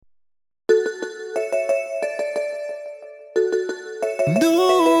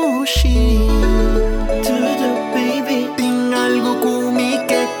Dushi, tudo baby. Tem algo comigo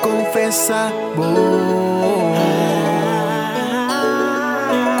que confessa, boy.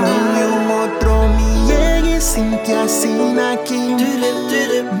 Com outro me llegue sin que assim aqui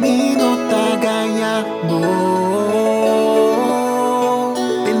me nota ganha,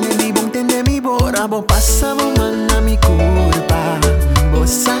 tende mi bora, bo passa, bo mana mi curva. Bo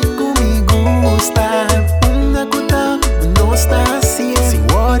saco me gusta, una cuta, no está así. Si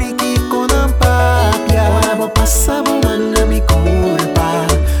worry que con papia, bo passa, bo mana mi curva.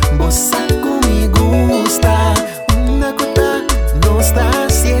 Bo saco me gusta, una cuta, no está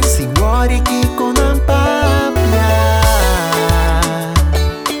así. Si worry que con papia.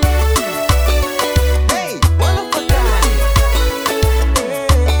 Hey, one for time.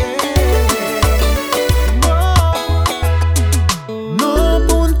 No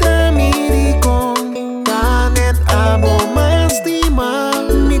punta mi con CANT amo más Dima.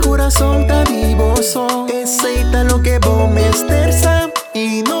 Mi corazón está divoso. Aceita lo que vos me esterza.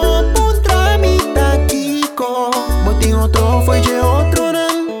 Y no punta mi taquico. Botín otro fue de otro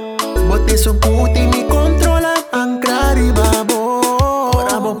nan. Botín son cuti mi controla. Anclar y babor.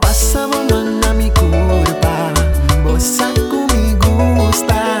 Abo pasa bo mana mi curva. Bo saco mi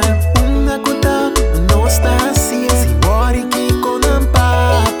gusta. Una cuta no está así. Si worry que con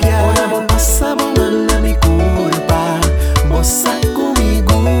papia. Abo pasa bo mana mi curva. Bo saco mi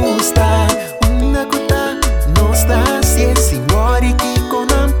gusta. Una cuta no está así. Si worry que con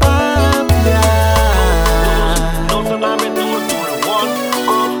papia. Dos na aventura, one,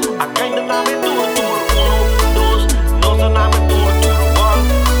 I kinda na aventura, dos, dos na aventura, one,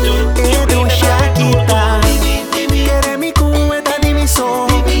 two, Edo Shakita, quiere mi cueta Dimi so.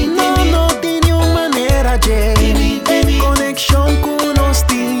 No tiene una manera de conexión con los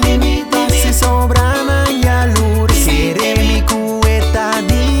Dimi. Si sobrana y alur, quiere mi cueta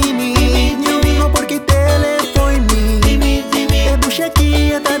Dimi. No porque teléfono mi. Edo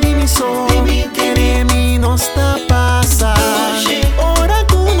Shakita Dimi so. Quiere mi no está pasa. Ora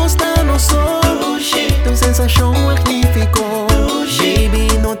con no está no so. Tu sensación magnífico. Baby,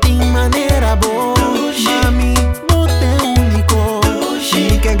 no tiene manera, bo. Mami, bote único.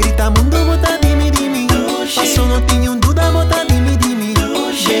 Y que grita mundo, bota Dimi, Dimi. Paso no tiene un duda, bota Dimi, Dimi.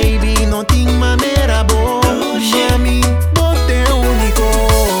 Baby, no tiene manera, bo. Mami, bote único.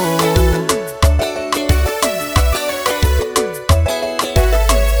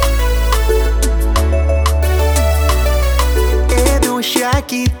 Edo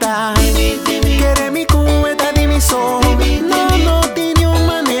Shakita.